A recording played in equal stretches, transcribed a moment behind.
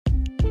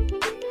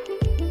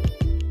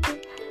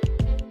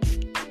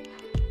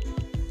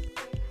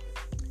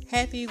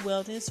Happy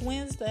Wellness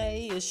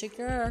Wednesday. It's your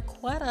girl,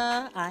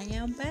 Quetta. I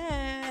am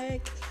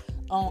back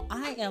on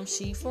I Am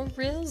She for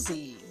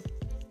Realzy.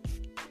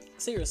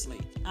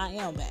 Seriously, I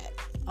am back.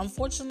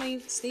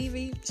 Unfortunately,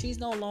 Stevie, she's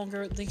no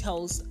longer the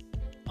host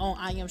on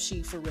I Am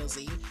She for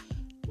Realzy.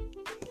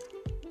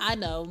 I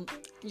know,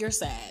 you're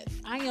sad.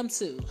 I am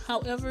too.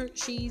 However,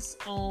 she's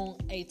on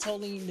a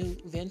totally new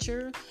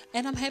venture,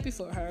 and I'm happy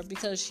for her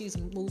because she's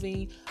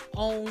moving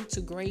on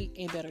to great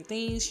and better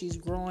things. She's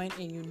growing,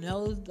 and you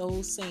know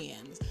those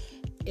sayings.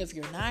 If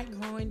you're not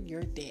growing,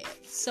 you're dead.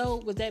 So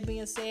with that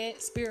being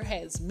said, Spirit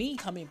has me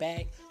coming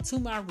back to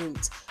my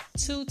roots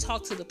to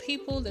talk to the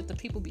people, let the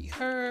people be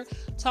heard,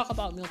 talk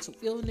about mental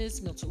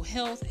illness, mental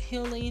health,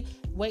 healing,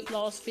 weight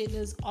loss,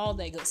 fitness, all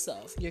that good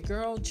stuff. Your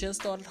girl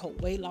just started her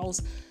weight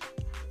loss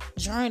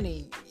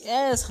journey.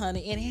 Yes,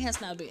 honey, and it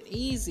has not been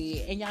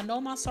easy. And y'all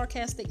know my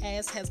sarcastic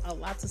ass has a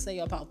lot to say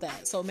about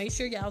that. So make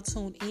sure y'all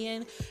tune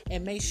in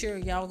and make sure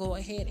y'all go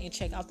ahead and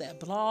check out that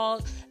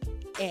blog.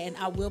 And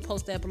I will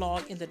post that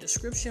blog in the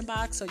description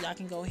box so y'all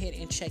can go ahead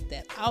and check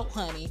that out,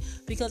 honey,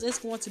 because it's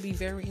going to be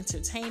very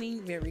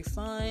entertaining, very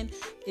fun.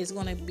 It's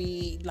going to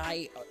be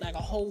like a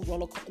whole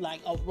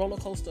roller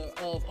coaster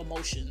of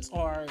emotions,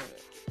 or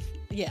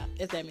yeah,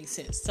 if that makes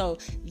sense. So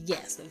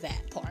yes,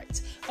 that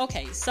part.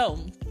 Okay, so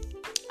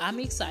I'm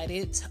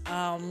excited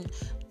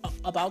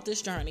about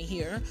this journey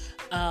here,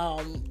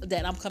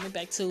 that I'm coming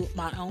back to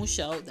my own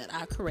show that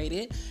I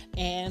created,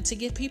 and to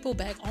get people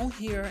back on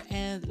here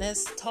and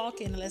let's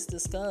talk and let's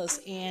discuss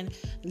and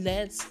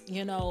let's,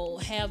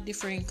 have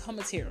different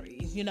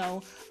commentary.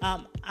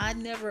 I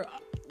never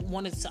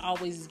wanted to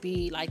always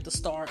be like the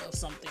star of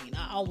something.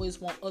 I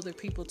always want other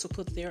people to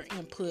put their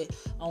input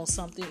on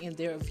something and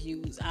their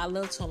views. I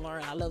love to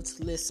learn. I love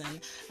to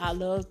listen. I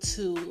love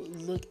to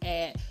look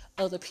at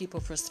other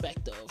people's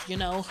perspective,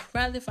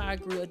 rather if I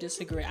agree or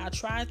disagree. I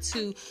try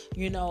to,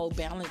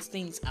 balance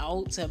things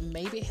out to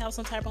maybe have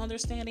some type of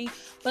understanding,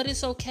 but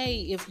it's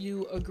okay if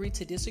you agree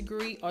to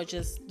disagree or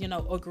just,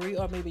 agree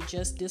or maybe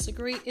just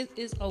disagree. It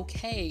is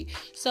okay.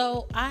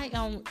 So I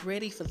am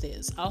ready for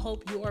this. I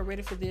hope you are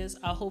ready for this.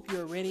 I hope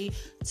you're ready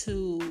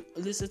to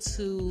listen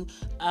to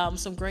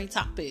some great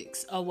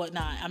topics or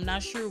whatnot. I'm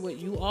not sure what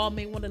you all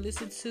may want to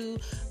listen to.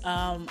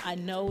 I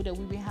know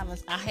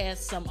that I had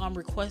some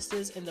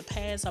requests in the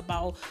past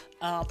about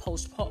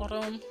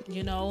postpartum.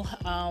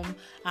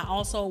 I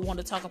also want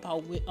to talk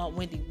about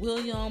Wendy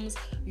Williams,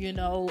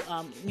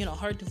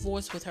 her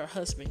divorce with her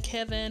husband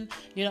Kevin.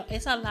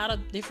 It's a lot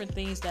of different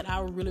things that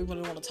I really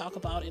want to talk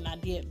about, and I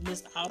did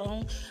miss out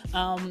on.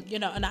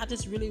 And I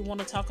just really want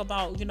to talk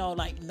about,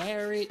 like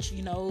marriage,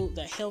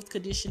 the health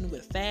condition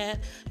with that.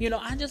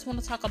 I just want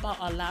to talk about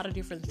a lot of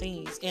different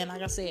things. And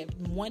like I said,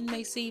 one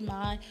may see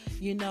my,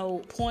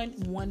 point,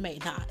 one may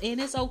not.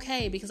 And it's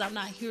okay, because I'm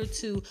not here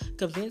to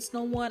convince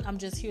no one. I'm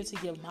just here to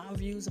give my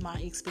views and my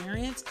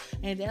experience.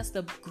 And that's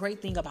the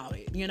great thing about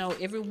it.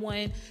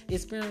 Everyone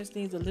experiences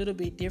things a little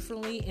bit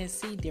differently and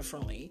see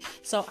differently.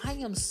 So I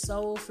am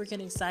so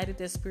freaking excited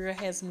that Spirit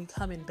has me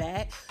coming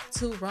back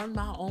to run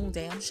my own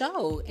damn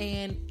show.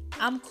 And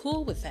I'm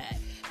cool with that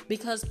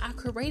because I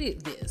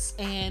created this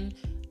and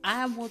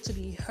I want to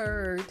be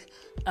heard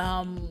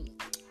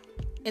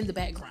in the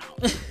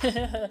background.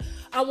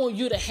 I want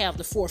you to have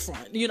the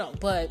forefront,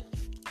 but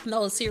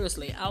no,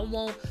 seriously, I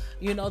want,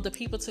 the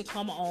people to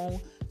come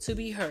on to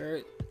be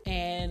heard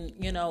and,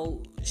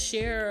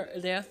 share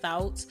their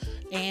thoughts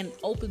and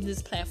open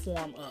this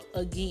platform up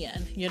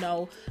again.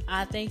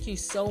 I thank you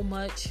so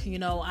much.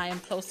 I am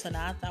close to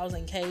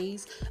 9,000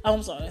 Ks. Oh,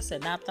 I'm sorry, I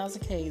said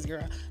 9,000 Ks,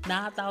 girl.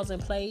 9,000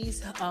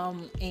 plays.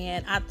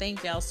 And I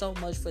thank y'all so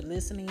much for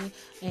listening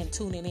and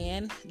tuning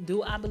in.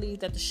 Do I believe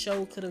that the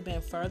show could have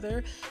been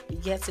further?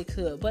 Yes, it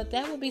could. But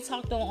that will be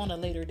talked on a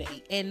later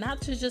date. And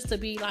not just to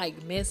be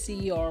like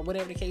messy or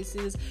whatever the case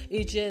is.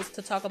 It's just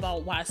to talk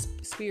about why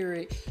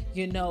Spirit,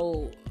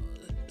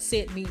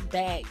 sent me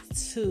back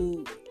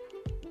to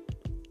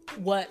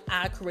what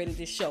I created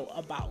this show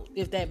about,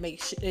 if that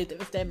makes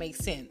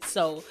sense.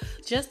 So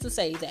just to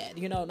say that,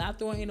 not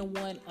throwing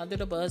anyone under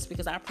the bus,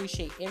 because I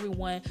appreciate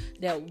everyone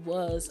that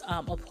was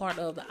a part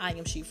of the I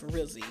Am She for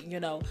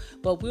Realzy,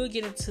 but we'll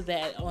get into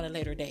that on a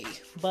later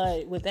date.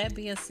 But with that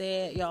being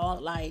said, y'all,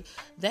 like,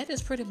 that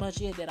is pretty much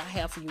it that I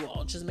have for you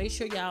all. Just make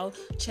sure y'all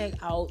check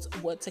out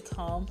what to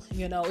come.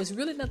 It's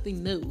really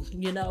nothing new,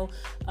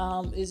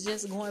 it's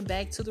just going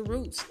back to the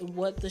roots,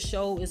 what the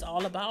show is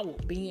all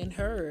about, being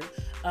heard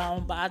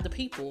by the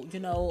people,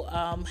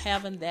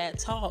 having that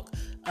talk,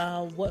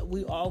 what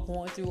we all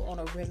going through on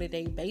a regular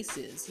day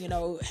basis,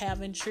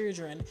 having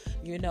children,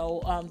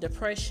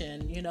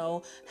 depression,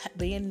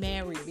 being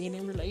married, being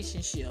in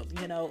relationships,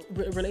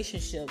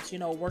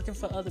 working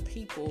for other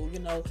people,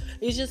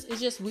 it's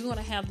just, we're going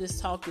to have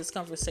this talk, this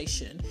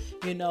conversation,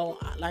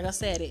 like I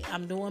said,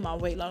 I'm doing my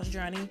weight loss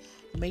journey.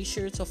 Make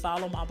sure to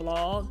follow my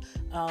blog.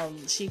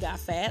 She Got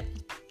Fat.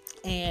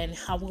 and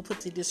I will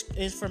put the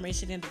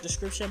information in the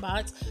description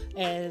box.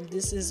 And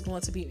this is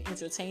going to be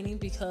entertaining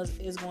because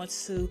it's going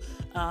to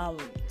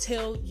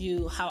tell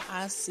you how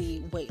I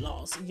see weight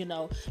loss,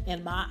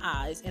 in my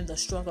eyes, and the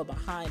struggle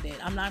behind it.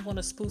 I'm not going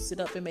to spruce it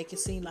up and make it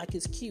seem like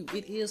it's cute.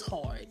 It is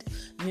hard,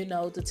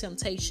 the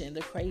temptation,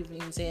 the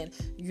cravings, and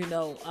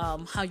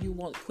how you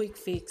want quick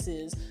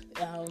fixes,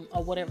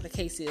 or whatever the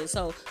case is.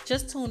 So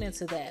just tune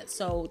into that.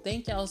 So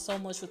thank y'all so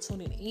much for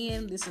tuning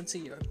in. Listen to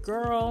your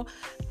girl.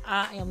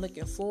 I am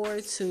looking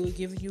forward to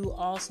giving you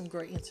all some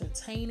great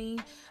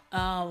entertaining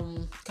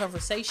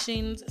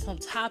conversations, some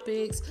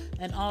topics,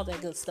 and all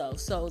that good stuff.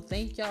 So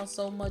thank y'all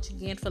so much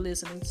again for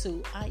listening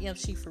to I Am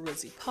She for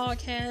Rizzy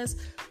podcast.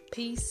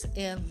 Peace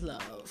and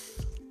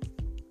love.